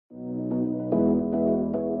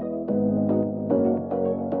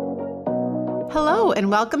Hello, and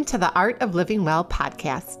welcome to the Art of Living Well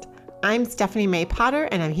podcast. I'm Stephanie May Potter,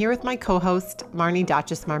 and I'm here with my co-host, Marnie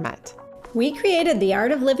Dotches-Marmette. We created the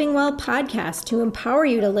Art of Living Well podcast to empower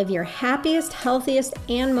you to live your happiest, healthiest,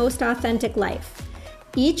 and most authentic life.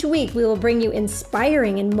 Each week, we will bring you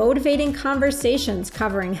inspiring and motivating conversations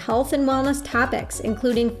covering health and wellness topics,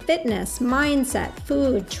 including fitness, mindset,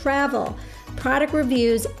 food, travel, product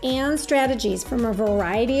reviews, and strategies from a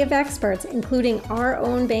variety of experts, including our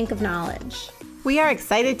own bank of knowledge. We are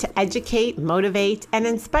excited to educate, motivate, and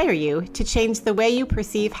inspire you to change the way you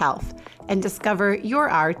perceive health and discover your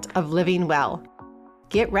art of living well.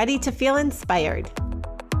 Get ready to feel inspired.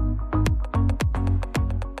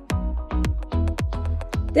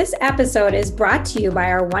 This episode is brought to you by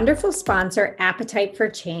our wonderful sponsor, Appetite for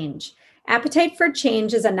Change. Appetite for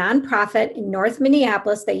Change is a nonprofit in North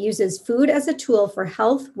Minneapolis that uses food as a tool for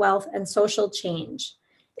health, wealth, and social change.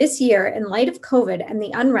 This year, in light of COVID and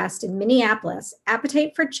the unrest in Minneapolis,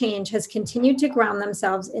 Appetite for Change has continued to ground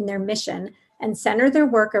themselves in their mission and center their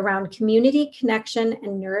work around community connection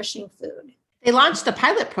and nourishing food. They launched a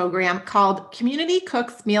pilot program called Community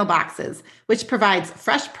Cooks Meal Boxes, which provides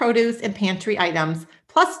fresh produce and pantry items,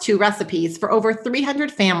 plus 2 recipes for over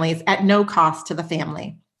 300 families at no cost to the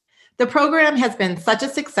family. The program has been such a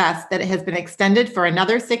success that it has been extended for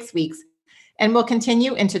another 6 weeks and will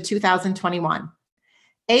continue into 2021.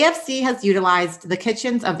 AFC has utilized the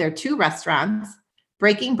kitchens of their 2 restaurants,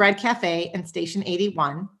 Breaking Bread Cafe and Station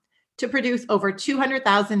 81, to produce over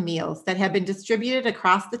 200,000 meals that have been distributed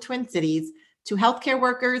across the Twin Cities to healthcare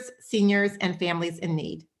workers, seniors, and families in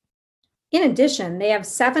need. In addition, they have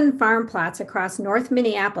 7 farm plots across North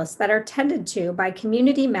Minneapolis that are tended to by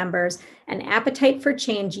community members and Appetite for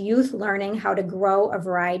Change youth learning how to grow a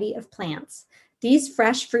variety of plants. These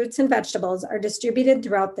fresh fruits and vegetables are distributed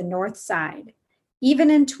throughout the North Side.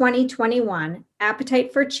 Even in 2021,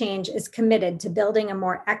 Appetite for Change is committed to building a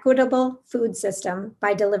more equitable food system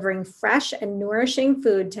by delivering fresh and nourishing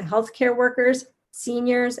food to healthcare workers,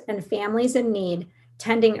 seniors, and families in need,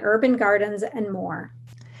 tending urban gardens, and more.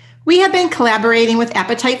 We have been collaborating with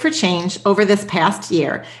Appetite for Change over this past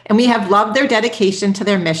year, and we have loved their dedication to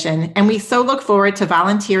their mission, and we so look forward to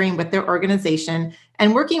volunteering with their organization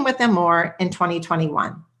and working with them more in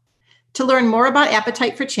 2021. To learn more about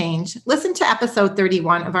Appetite for Change, listen to episode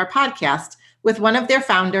 31 of our podcast with one of their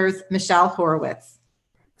founders, Michelle Horowitz.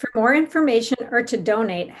 For more information or to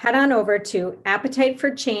donate, head on over to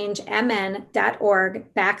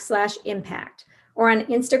appetiteforchangemn.org/impact or on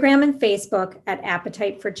Instagram and Facebook at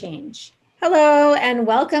Appetite for Change. Hello, and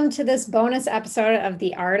welcome to this bonus episode of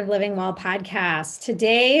the Art of Living Well podcast.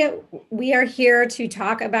 Today, we are here to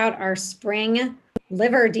talk about our spring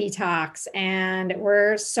liver detox, and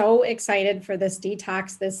we're so excited for this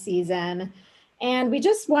detox this season. And we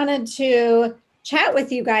just wanted to chat with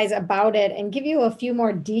you guys about it and give you a few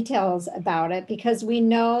more details about it, because we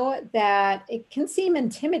know that it can seem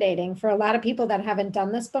intimidating for a lot of people that haven't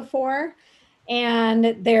done this before.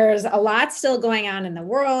 And there's a lot still going on in the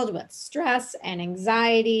world with stress and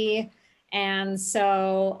anxiety. And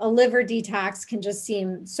so a liver detox can just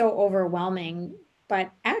seem so overwhelming,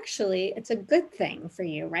 but actually it's a good thing for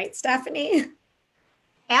you, right, Stephanie?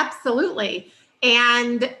 Absolutely.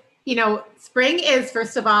 And, spring is,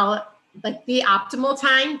 first of all, like the optimal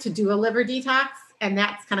time to do a liver detox. And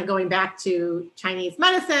that's kind of going back to Chinese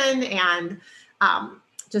medicine and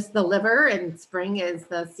just the liver, and spring is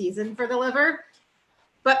the season for the liver.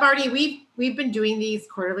 But Marty, we've been doing these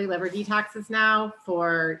quarterly liver detoxes now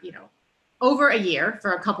for, over a year,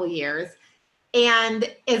 for a couple years. And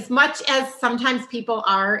as much as sometimes people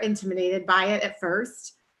are intimidated by it at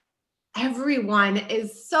first, everyone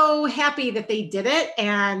is so happy that they did it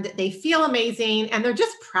and they feel amazing. And they're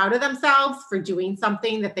just proud of themselves for doing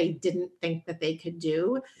something that they didn't think that they could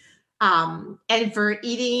do. And for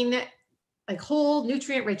eating like whole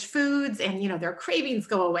nutrient-rich foods, and, their cravings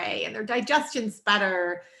go away and their digestion's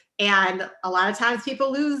better. And a lot of times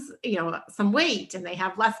people lose, some weight and they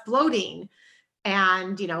have less bloating.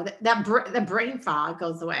 And, the brain fog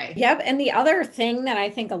goes away. Yep. And the other thing that I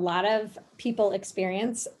think a lot of people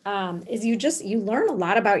experience is you learn a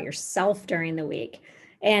lot about yourself during the week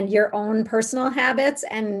and your own personal habits,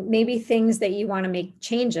 and maybe things that you want to make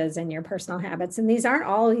changes in your personal habits. And these aren't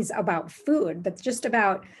always about food, but just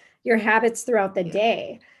about your habits throughout the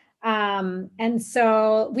day. And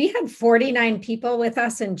so we had 49 people with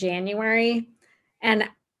us in January, and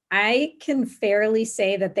I can fairly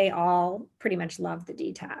say that they all pretty much love the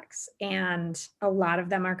detox, and a lot of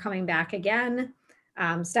them are coming back again.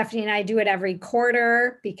 Stephanie and I do it every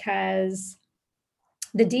quarter because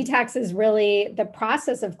the detox is really the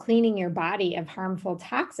process of cleaning your body of harmful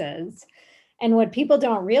toxins. And what people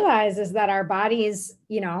don't realize is that our bodies,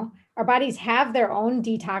 our bodies have their own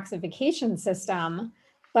detoxification system.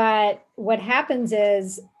 But what happens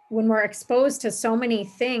is when we're exposed to so many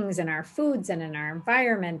things in our foods and in our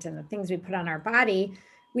environment and the things we put on our body,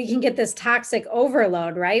 we can get this toxic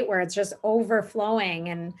overload, right? Where it's just overflowing.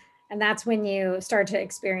 And that's when you start to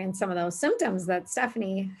experience some of those symptoms that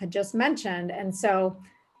Stephanie had just mentioned. And so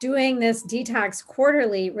doing this detox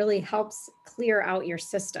quarterly really helps clear out your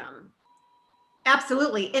system.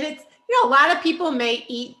 Absolutely. And it's, a lot of people may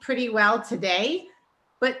eat pretty well today,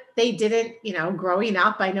 but they didn't, growing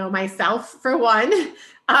up, I know myself for one,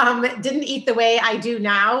 didn't eat the way I do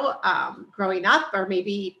now growing up, or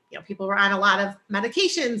maybe, people were on a lot of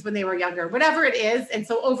medications when they were younger, whatever it is. And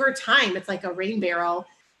so over time, it's like a rain barrel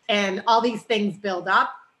and all these things build up.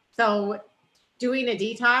 So doing a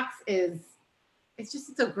detox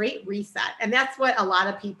it's a great reset. And that's what a lot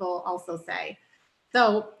of people also say.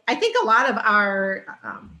 So I think a lot of our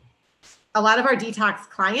detox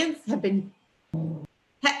clients have been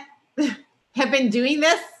doing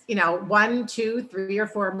this, 1, 2, 3, or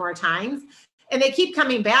 4 more times. And they keep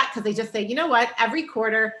coming back because they just say, you know what, every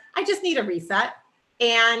quarter, I just need a reset.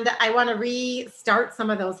 And I want to restart some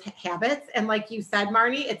of those habits. And like you said,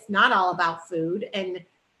 Marnie, it's not all about food. And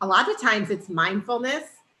a lot of times it's mindfulness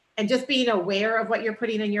and just being aware of what you're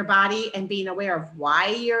putting in your body and being aware of why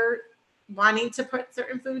you're wanting to put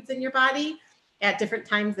certain foods in your body at different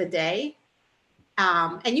times of day.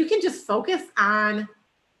 And you can just focus on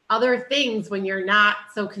other things when you're not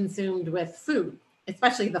so consumed with food,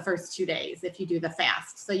 especially the first 2 days if you do the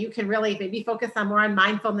fast. So you can really maybe focus on more on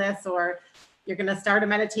mindfulness, or you're going to start a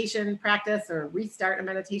meditation practice or restart a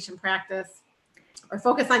meditation practice, or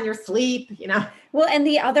focus on your sleep, Well, and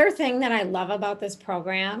the other thing that I love about this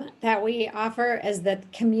program that we offer is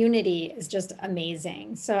that community is just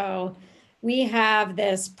amazing. So we have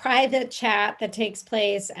this private chat that takes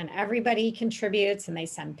place and everybody contributes and they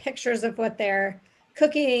send pictures of what they're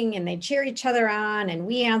cooking and they cheer each other on and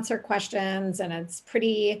we answer questions and it's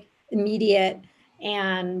pretty immediate.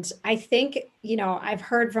 And I think, I've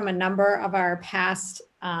heard from a number of our past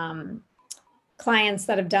clients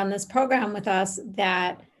that have done this program with us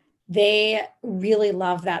that they really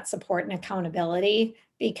love that support and accountability,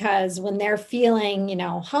 because when they're feeling,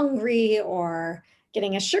 hungry or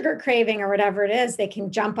getting a sugar craving or whatever it is, they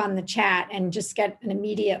can jump on the chat and just get an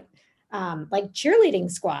immediate like cheerleading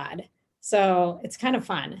squad. So it's kind of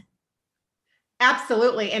fun.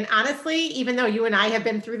 Absolutely. And honestly, even though you and I have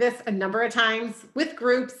been through this a number of times with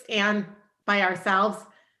groups and by ourselves,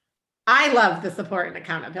 I love the support and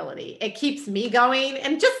accountability. It keeps me going.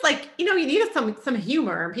 And just like, you need some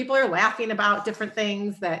humor, and people are laughing about different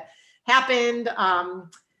things that happened.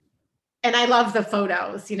 And I love the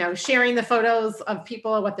photos, sharing the photos of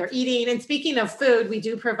people, what they're eating. And speaking of food, we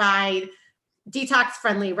do provide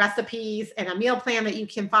detox-friendly recipes and a meal plan that you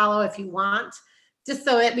can follow if you want, just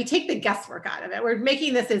so that we take the guesswork out of it. We're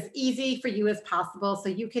making this as easy for you as possible so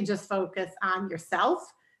you can just focus on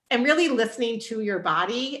yourself and really listening to your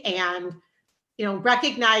body and,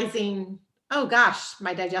 recognizing, oh gosh,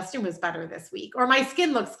 my digestion was better this week, or my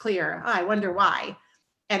skin looks clear. Oh, I wonder why.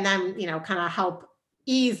 And then, kind of help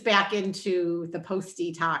ease back into the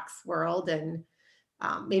post-detox world and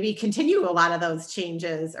maybe continue a lot of those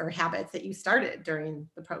changes or habits that you started during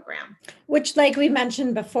the program. Which, like we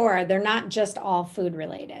mentioned before, they're not just all food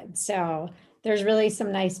related. So there's really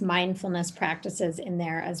some nice mindfulness practices in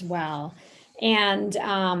there as well. And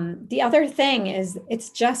the other thing is it's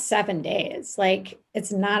just 7 days. Like,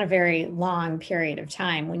 it's not a very long period of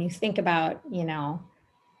time. When you think about,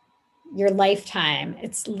 your lifetime,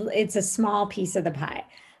 it's a small piece of the pie.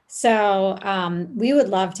 So we would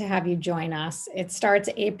love to have you join us. It starts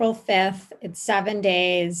April 5th. It's 7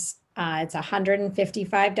 days. It's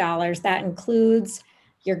 $155. That includes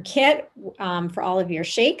your kit for all of your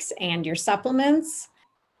shakes and your supplements.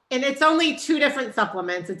 And it's only 2 different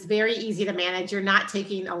supplements. It's very easy to manage. You're not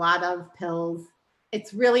taking a lot of pills.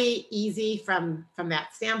 It's really easy from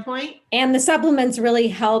that standpoint. And the supplements really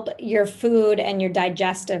help your food and your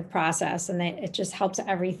digestive process. And it just helps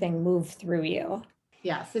everything move through you.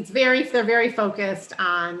 Yes, they're very focused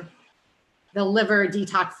on the liver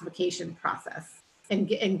detoxification process and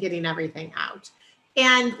getting everything out.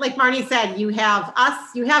 And like Marnie said, you have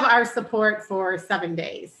our support for 7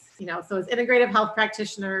 days, so as integrative health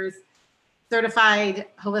practitioners, certified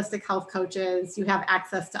holistic health coaches, you have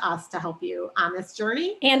access to us to help you on this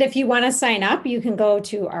journey. And if you want to sign up, you can go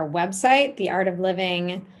to our website,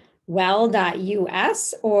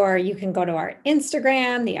 theartoflivingwell.us, or you can go to our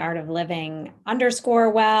Instagram,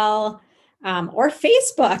 theartofliving_well, or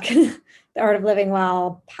Facebook, the Art of Living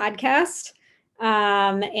Well podcast.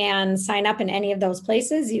 and sign up in any of those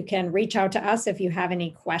places. You can reach out to us if you have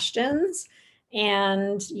any questions.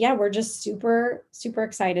 And yeah, we're just super, super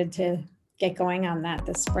excited to get going on that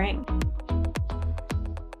this spring.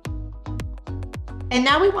 And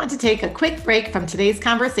now we want to take a quick break from today's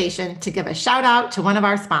conversation to give a shout out to one of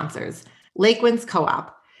our sponsors, Lakewinds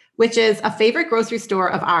Co-op, which is a favorite grocery store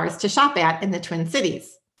of ours to shop at in the Twin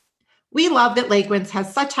Cities. We love that Lakewinds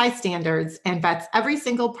has such high standards and vets every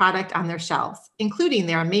single product on their shelves, including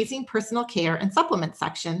their amazing personal care and supplement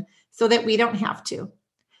section, so that we don't have to.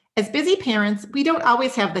 As busy parents, we don't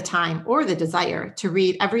always have the time or the desire to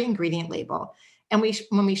read every ingredient label. And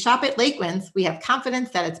when we shop at Lakewinds, we have confidence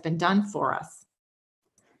that it's been done for us.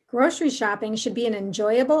 Grocery shopping should be an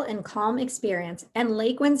enjoyable and calm experience, and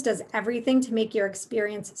Lakewinds does everything to make your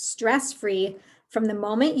experience stress-free from the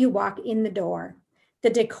moment you walk in the door. The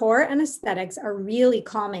decor and aesthetics are really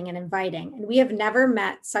calming and inviting, and we have never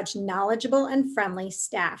met such knowledgeable and friendly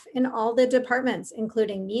staff in all the departments,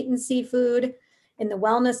 including meat and seafood, in the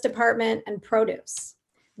wellness department, and produce.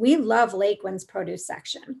 We love Lakewinds' produce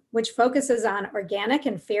section, which focuses on organic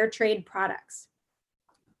and fair trade products.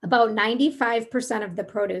 About 95% of the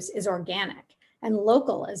produce is organic and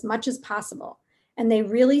local as much as possible, and they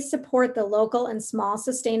really support the local and small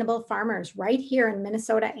sustainable farmers right here in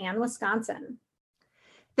Minnesota and Wisconsin.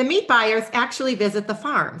 The meat buyers actually visit the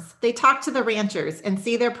farms. They talk to the ranchers and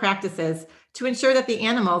see their practices to ensure that the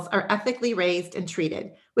animals are ethically raised and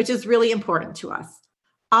treated, which is really important to us.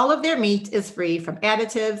 All of their meat is free from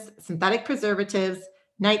additives, synthetic preservatives,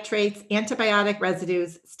 nitrates, antibiotic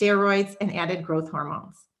residues, steroids, and added growth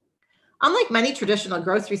hormones. Unlike many traditional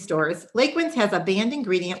grocery stores, Lakewinds has a banned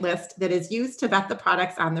ingredient list that is used to vet the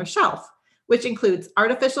products on their shelf, which includes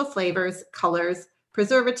artificial flavors, colors,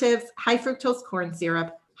 preservatives, high fructose corn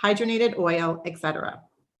syrup, hydrogenated oil, etc.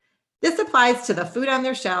 This applies to the food on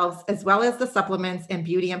their shelves, as well as the supplements and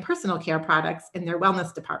beauty and personal care products in their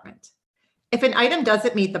wellness department. If an item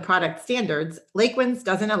doesn't meet the product standards, Lakewinds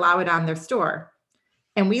doesn't allow it on their store,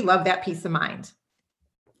 and we love that peace of mind.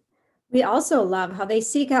 We also love how they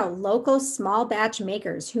seek out local small batch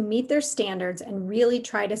makers who meet their standards and really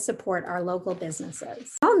try to support our local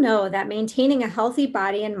businesses. We all know that maintaining a healthy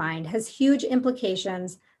body and mind has huge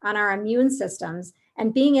implications on our immune systems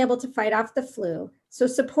and being able to fight off the flu. So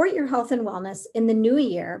support your health and wellness in the new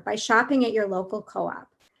year by shopping at your local co-op.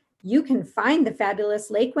 You can find the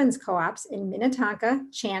fabulous Lakewinds co-ops in Minnetonka,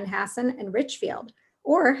 Chanhassen, and Richfield,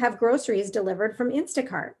 or have groceries delivered from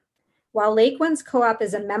Instacart. While Lakewinds Co-op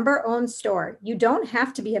is a member-owned store, you don't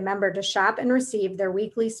have to be a member to shop and receive their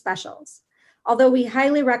weekly specials. Although we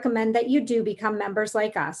highly recommend that you do become members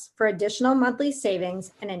like us for additional monthly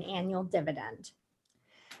savings and an annual dividend.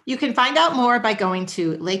 You can find out more by going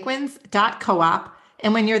to lakewinds.coop,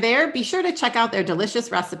 and when you're there, be sure to check out their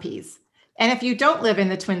delicious recipes. And if you don't live in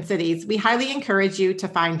the Twin Cities, we highly encourage you to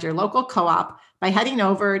find your local co-op by heading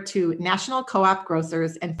over to National Co-op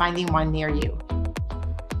Grocers and finding one near you.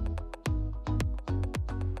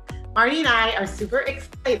 Marty and I are super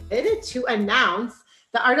excited to announce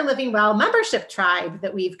the Art of Living Well membership tribe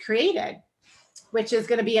that we've created, which is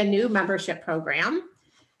going to be a new membership program.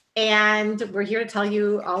 And we're here to tell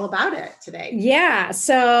you all about it today. Yeah,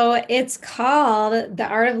 so it's called the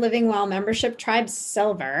Art of Living Well Membership Tribe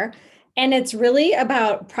Silver. And it's really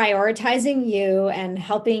about prioritizing you and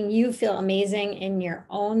helping you feel amazing in your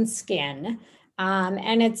own skin.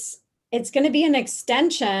 And it's going to be an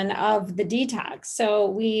extension of the detox. So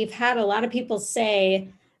we've had a lot of people say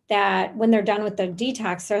that when they're done with the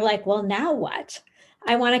detox, they're like, well, now what?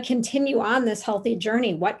 I want to continue on this healthy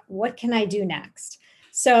journey. What can I do next?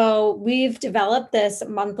 So we've developed this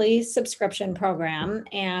monthly subscription program,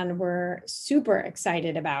 and we're super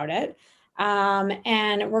excited about it.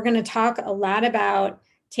 And we're going to talk a lot about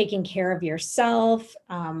taking care of yourself,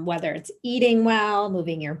 whether it's eating well,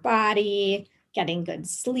 moving your body, getting good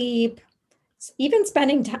sleep, even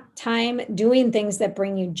spending time doing things that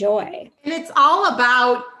bring you joy. And it's all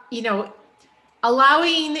about,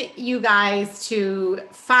 allowing you guys to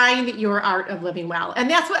find your art of living well. And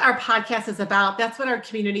that's what our podcast is about. That's what our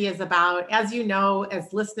community is about. As you know,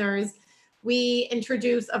 as listeners, we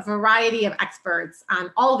introduce a variety of experts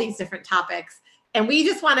on all these different topics. And we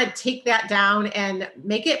just want to take that down and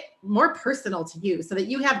make it more personal to you so that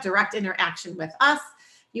you have direct interaction with us.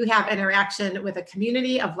 You have interaction with a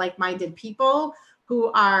community of like-minded people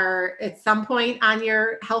who are at some point on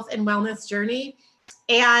your health and wellness journey.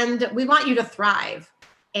 And we want you to thrive.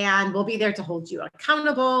 And we'll be there to hold you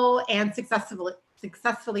accountable and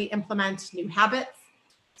successfully implement new habits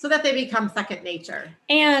so that they become second nature.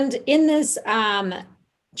 And in this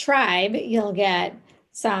tribe, you'll get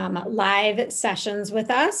some live sessions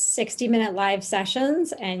with us, 60-minute live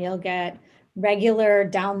sessions, and you'll get regular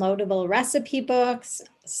downloadable recipe books,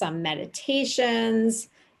 some meditations.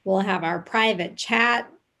 We'll have our private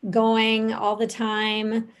chat going all the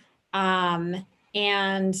time.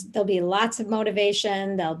 And there'll be lots of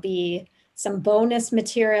motivation. There'll be some bonus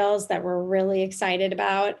materials that we're really excited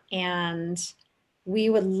about. And we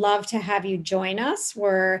would love to have you join us.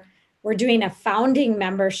 We're doing a founding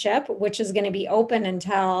membership, which is going to be open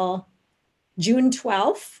until June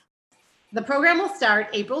 12th. The program will start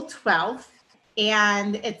April 12th,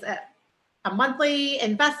 and it's a monthly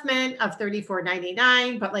investment of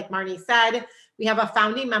 $34.99. But like Marnie said, we have a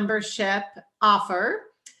founding membership offer.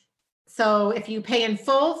 So if you pay in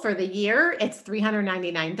full for the year, it's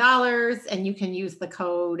 $399, and you can use the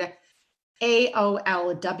code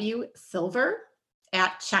AOLW Silver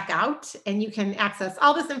at checkout, and you can access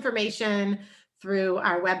all this information through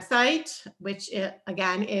our website, which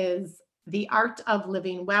again is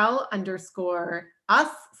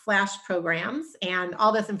theartoflivingwell_us/programs. And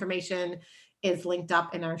all this information is linked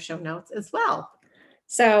up in our show notes as well.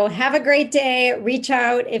 So have a great day. Reach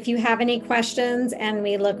out if you have any questions, and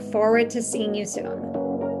we look forward to seeing you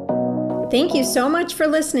soon. Thank you so much for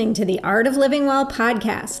listening to the Art of Living Well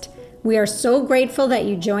podcast. We are so grateful that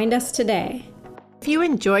you joined us today. If you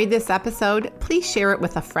enjoyed this episode, please share it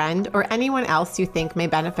with a friend or anyone else you think may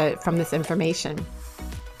benefit from this information.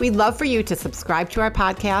 We'd love for you to subscribe to our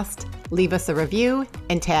podcast, leave us a review,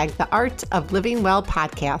 and tag the Art of Living Well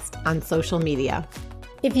podcast on social media.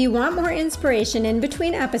 If you want more inspiration in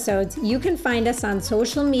between episodes, you can find us on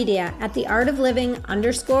social media at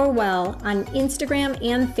theartofliving_well on Instagram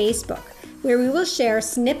and Facebook, where we will share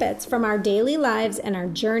snippets from our daily lives and our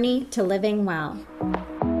journey to living well.